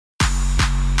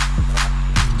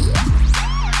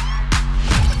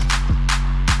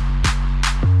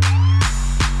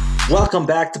Welcome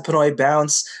back to Pinoy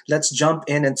Bounce. Let's jump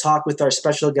in and talk with our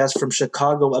special guest from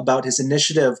Chicago about his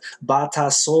initiative,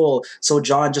 Bata Soul. So,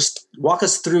 John, just walk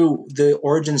us through the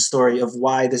origin story of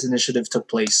why this initiative took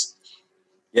place.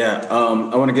 Yeah,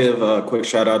 I want to give a quick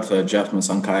shout out to Jeff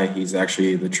Masankai. He's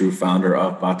actually the true founder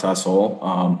of Bata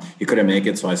Soul. He couldn't make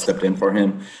it, so I stepped in for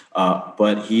him.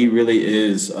 But he really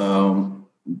is the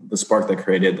spark that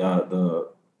created the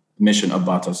mission of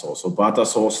Bata Soul. So Bata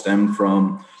Soul stemmed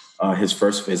from his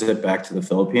first visit back to the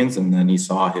Philippines, and then he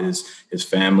saw his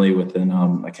family within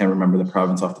I can't remember the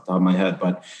province off the top of my head,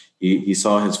 but he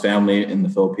saw his family in the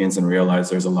Philippines and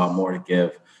realized there's a lot more to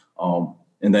give.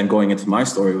 And then going into my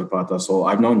story with Bata Soul,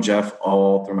 I've known Jeff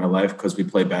all through my life because we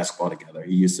played basketball together.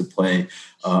 He used to play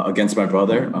against my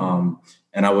brother,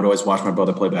 and I would always watch my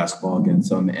brother play basketball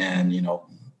against him. And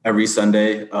every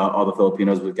Sunday, all the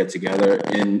Filipinos would get together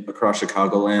across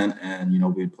Chicagoland,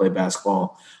 and we'd play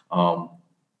basketball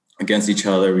against each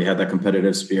other. We had that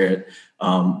competitive spirit,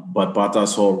 but Bata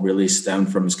Soul really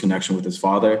stemmed from his connection with his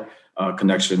father.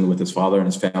 Connection with his father and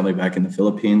his family back in the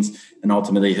Philippines, and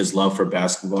ultimately his love for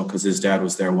basketball because his dad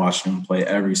was there watching him play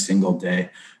every single day.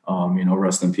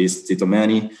 Rest in peace, Tito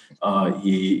Manny.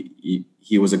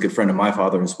 He was a good friend of my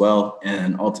father as well,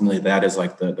 and ultimately that is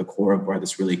like the core of where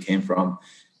this really came from.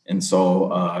 And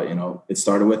so, it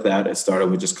started with that. It started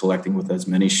with just collecting with as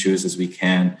many shoes as we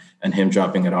can, and him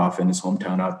dropping it off in his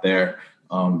hometown out there.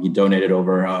 He donated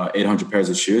over 800 pairs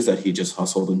of shoes that he just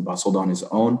hustled and bustled on his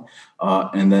own.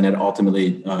 And then it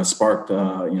ultimately sparked,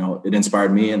 it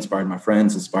inspired me, inspired my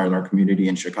friends, inspired our community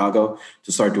in Chicago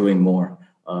to start doing more.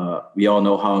 We all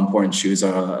know how important shoes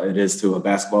it is to a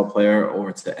basketball player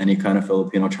or to any kind of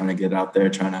Filipino trying to get out there,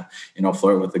 trying to,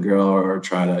 flirt with a girl or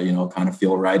try to, kind of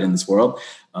feel right in this world.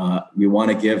 We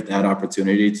want to give that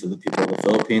opportunity to the people of the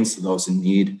Philippines, to those in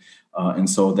need. And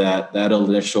so that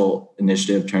initial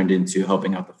initiative turned into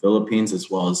helping out the Philippines as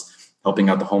well as helping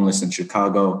out the homeless in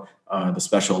Chicago, the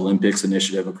Special Olympics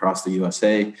initiative across the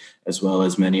USA, as well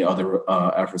as many other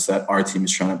efforts that our team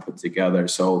is trying to put together.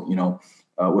 So,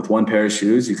 with one pair of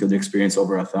shoes, you could experience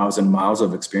over 1,000 miles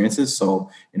of experiences.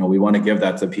 So, we want to give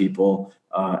that to people.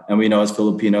 And we know as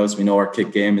Filipinos, we know our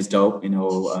kick game is dope.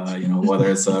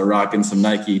 Whether it's rocking some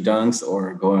Nike Dunks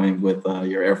or going with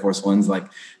your Air Force Ones, like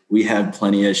we have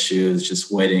plenty of shoes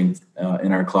just waiting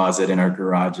in our closet, in our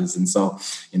garages. And so,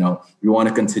 we want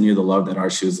to continue the love that our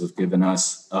shoes have given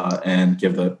us and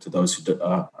give to those who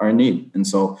are in need. And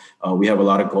so we have a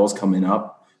lot of goals coming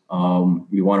up.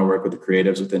 We want to work with the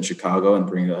creatives within Chicago and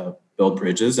build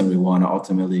bridges. And we want to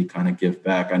ultimately kind of give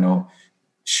back. I know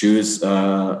shoes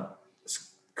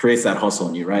creates that hustle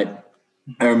in you, right?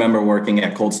 I remember working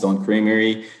at Cold Stone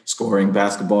Creamery, scoring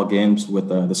basketball games with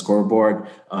the scoreboard,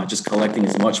 just collecting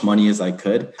as much money as I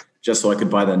could, just so I could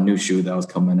buy that new shoe that was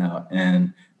coming out.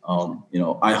 And,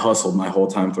 I hustled my whole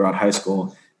time throughout high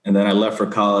school. And then I left for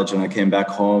college and I came back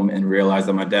home and realized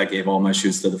that my dad gave all my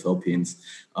shoes to the Philippines.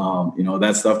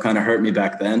 That stuff kind of hurt me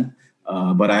back then.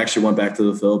 But I actually went back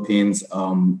to the Philippines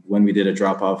when we did a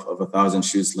drop off of 1,000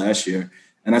 shoes last year.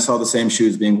 And I saw the same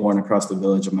shoes being worn across the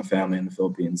village of my family in the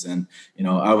Philippines. And,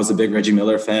 I was a big Reggie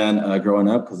Miller fan growing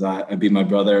up because I beat my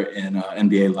brother in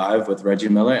NBA Live with Reggie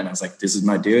Miller. And I was like, this is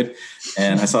my dude.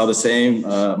 And I saw the same.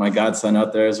 My godson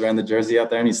out there is wearing the jersey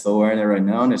out there and he's still wearing it right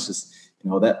now. And it's just,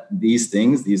 that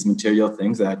these material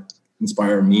things that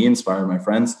inspire me, inspire my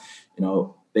friends,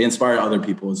 they inspire other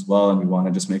people as well. And we want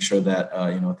to just make sure that,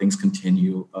 things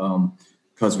continue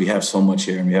because we have so much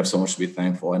here and we have so much to be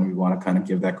thankful. And we want to kind of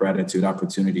give that gratitude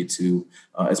opportunity to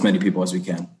as many people as we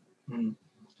can.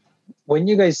 When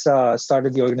you guys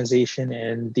started the organization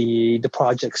and the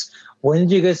projects, when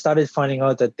did you guys started finding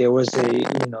out that there was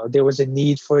a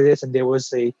need for this and there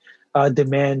was a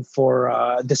demand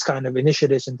for this kind of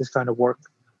initiatives and this kind of work?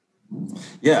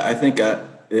 Yeah, I think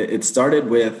it started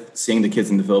with seeing the kids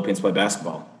in the Philippines play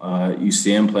basketball. You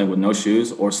see them playing with no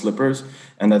shoes or slippers,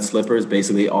 and that slipper is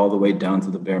basically all the way down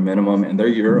to the bare minimum, and they're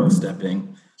Euro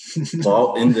stepping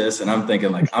ball in this. And I'm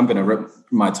thinking, like, I'm going to rip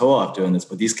my toe off doing this,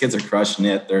 but these kids are crushing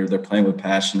it. They're playing with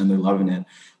passion and they're loving it.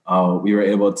 We were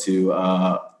able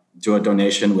to do a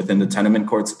donation within the tenement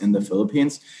courts in the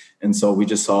Philippines. And so we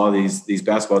just saw these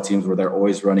basketball teams where they're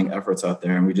always running efforts out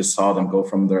there. And we just saw them go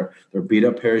from their beat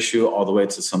up pair of shoe all the way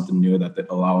to something new that they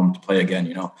allow them to play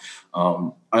again,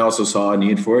 I also saw a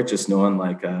need for it, just knowing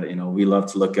we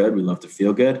love to look good. We love to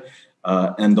feel good.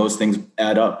 And those things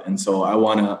add up. And so I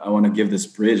want to give this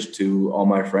bridge to all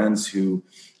my friends who,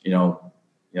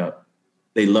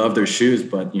 they love their shoes,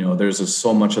 but, there's just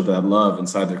so much of that love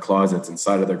inside their closets,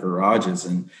 inside of their garages.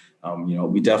 And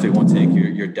We definitely won't take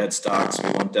your dead stocks.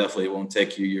 We definitely won't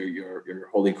take your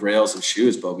holy grails of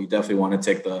shoes, but we definitely want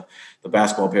to take the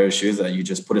basketball pair of shoes that you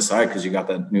just put aside because you got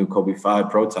that new Kobe 5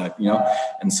 prototype,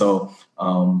 And so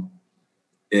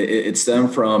it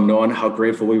stemmed from knowing how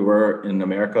grateful we were in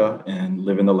America and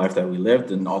living the life that we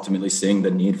lived, and ultimately seeing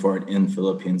the need for it in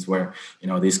Philippines, where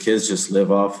these kids just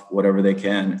live off whatever they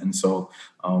can. And so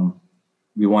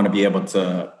we want to be able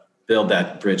to build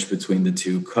that bridge between the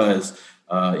two, because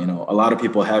a lot of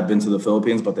people have been to the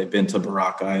Philippines, but they've been to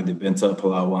Boracay, they've been to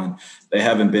Palawan, they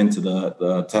haven't been to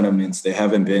the tenements, they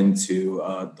haven't been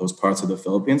to those parts of the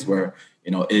Philippines where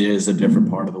it is a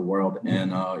different part of the world,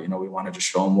 and we wanted to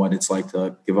show them what it's like,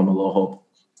 to give them a little hope.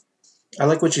 I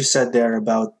like what you said there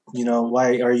about,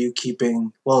 why are you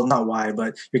keeping, well, not why,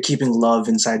 but you're keeping love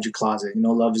inside your closet.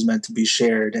 Love is meant to be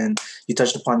shared. And you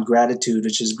touched upon gratitude,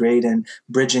 which is great, and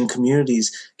bridging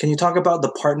communities. Can you talk about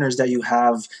the partners that you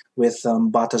have with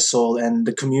Bata Soul and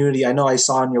the community? I know I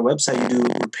saw on your website you do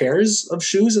repairs of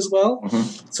shoes as well.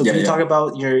 Mm-hmm. So can you talk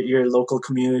about your local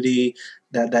community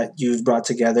that you've brought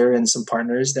together, and some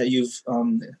partners that you've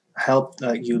helped,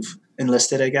 you've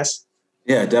enlisted, I guess?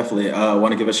 Yeah, definitely. I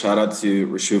want to give a shout out to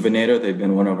Rejuvenator. They've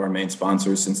been one of our main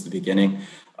sponsors since the beginning.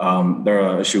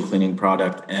 They're a shoe cleaning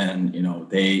product, and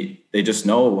they just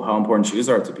know how important shoes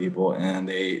are to people, and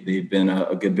they've been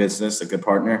a good business, a good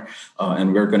partner,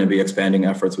 and we're going to be expanding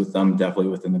efforts with them definitely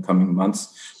within the coming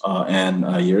months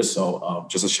and years. So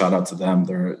just a shout out to them.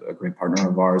 They're a great partner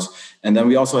of ours. And then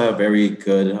we also have very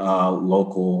good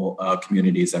local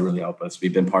communities that really help us.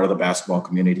 We've been part of the basketball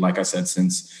community, like I said,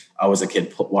 since I was a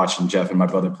kid watching Jeff and my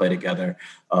brother play together,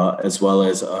 as well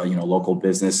as local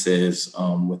businesses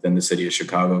within the city of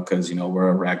Chicago, because we're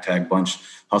a ragtag bunch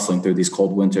hustling through these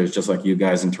cold winters, just like you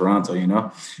guys in Toronto,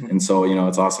 And so,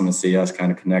 it's awesome to see us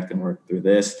kind of connect and work through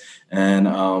this. And,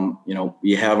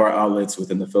 we have our outlets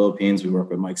within the Philippines. We work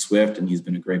with Mike Swift, and he's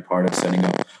been a great part of setting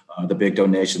up the big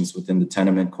donations within the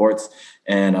tenement courts.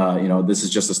 And, this is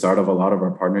just the start of a lot of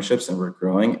our partnerships, and we're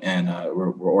growing, and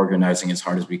we're organizing as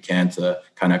hard as we can to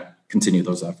kind of continue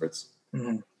those efforts.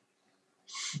 Mm-hmm.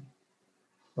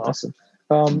 Awesome.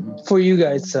 For you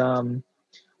guys,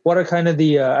 what are kind of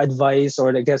the advice,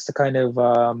 or I guess the kind of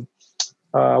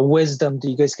wisdom that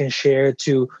you guys can share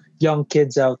to young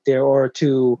kids out there, or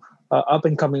to up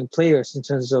and coming players in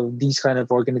terms of these kind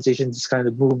of organizations, these kind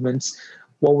of movements?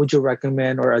 What would you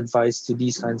recommend or advise to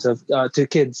these kinds of to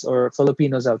kids or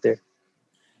Filipinos out there?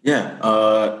 Yeah,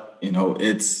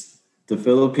 it's the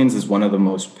Philippines is one of the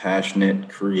most passionate,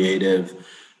 creative,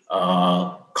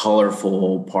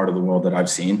 colorful part of the world that I've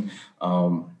seen.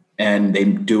 And they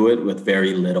do it with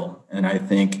very little. And I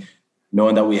think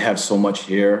knowing that we have so much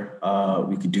here,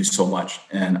 we could do so much.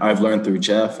 And I've learned through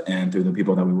Jeff and through the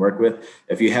people that we work with,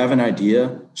 if you have an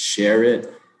idea, share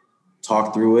it,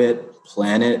 talk through it,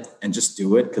 plan it, and just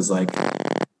do it. Because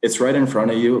it's right in front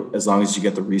of you, as long as you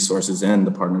get the resources and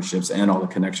the partnerships and all the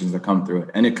connections that come through it.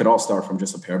 And it could all start from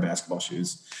just a pair of basketball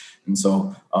shoes. And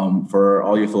so for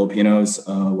all you Filipinos,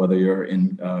 whether you're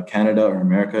in Canada or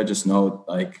America, just know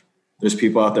there's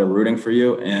people out there rooting for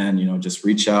you, and, just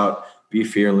reach out, be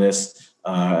fearless,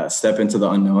 step into the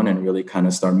unknown, and really kind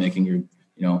of start making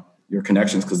your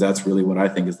connections. Cause that's really what I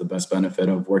think is the best benefit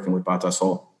of working with Bata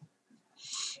Soul.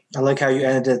 I like how you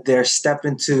ended it there. Step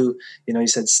into, you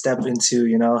said step into,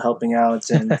 helping out,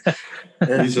 and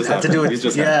it just have to do it. It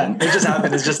just yeah, happened. It just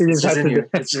happened. It's just in you.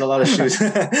 It's just a lot of shoes.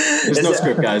 There's no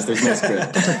script, guys. There's no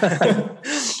script.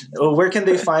 Well, where can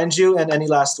they find you? And any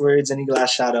last words? Any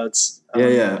last shout outs?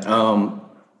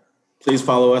 Please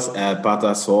follow us at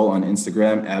Bata Soul on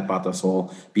Instagram, at Bata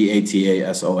Soul,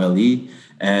 BATASOLE.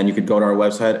 And you could go to our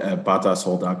website at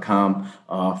batasol.com.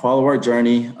 Follow our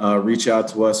journey. Reach out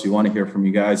to us. We want to hear from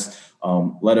you guys.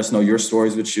 Let us know your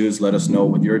stories with shoes. Let us know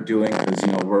what you're doing, because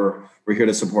we're here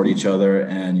to support each other.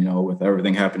 And with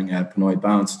everything happening at Pinoy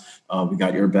Bounce, we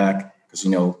got your back, because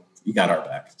you got our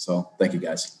back. So thank you,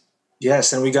 guys.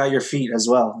 Yes, and we got your feet as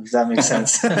well, if that makes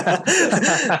sense.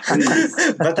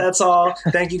 But that's all.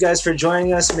 Thank you guys for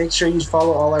joining us. Make sure you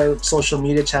follow all our social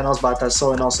media channels, Bata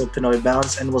Soul and also Pinoy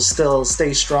Bounce, and we'll still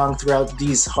stay strong throughout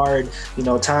these hard,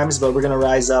 times, but we're going to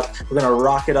rise up. We're going to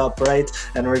rock it up, right?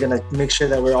 And we're going to make sure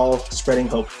that we're all spreading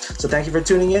hope. So thank you for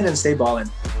tuning in, and stay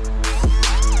ballin'.